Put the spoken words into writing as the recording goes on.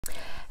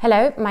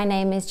Hello, my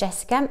name is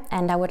Jessica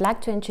and I would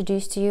like to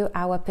introduce to you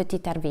our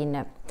Petite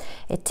Arvine.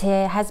 It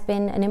has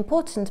been an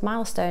important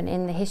milestone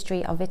in the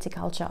history of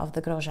viticulture of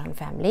the Grosjean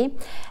family,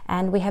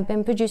 and we have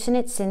been producing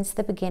it since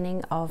the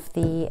beginning of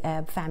the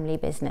family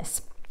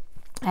business.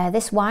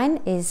 This wine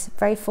is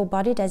very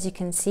full-bodied, as you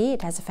can see.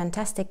 It has a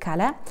fantastic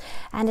color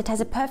and it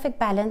has a perfect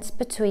balance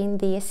between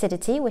the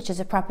acidity, which is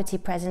a property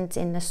present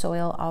in the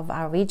soil of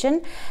our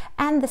region,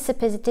 and the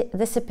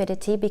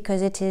sapidity,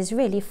 because it is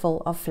really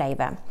full of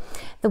flavor.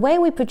 The way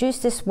we produce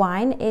this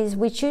wine is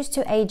we choose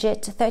to age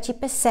it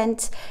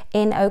 30%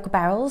 in oak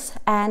barrels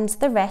and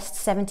the rest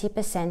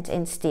 70%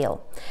 in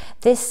steel.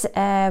 This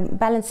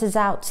balances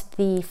out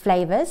the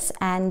flavors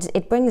and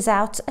it brings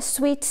out a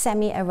sweet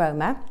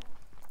semi-aroma.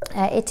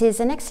 It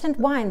is an excellent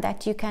wine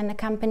that you can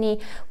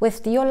accompany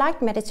with your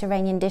light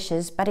Mediterranean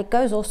dishes, but it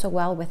goes also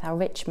well with our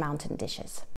rich mountain dishes.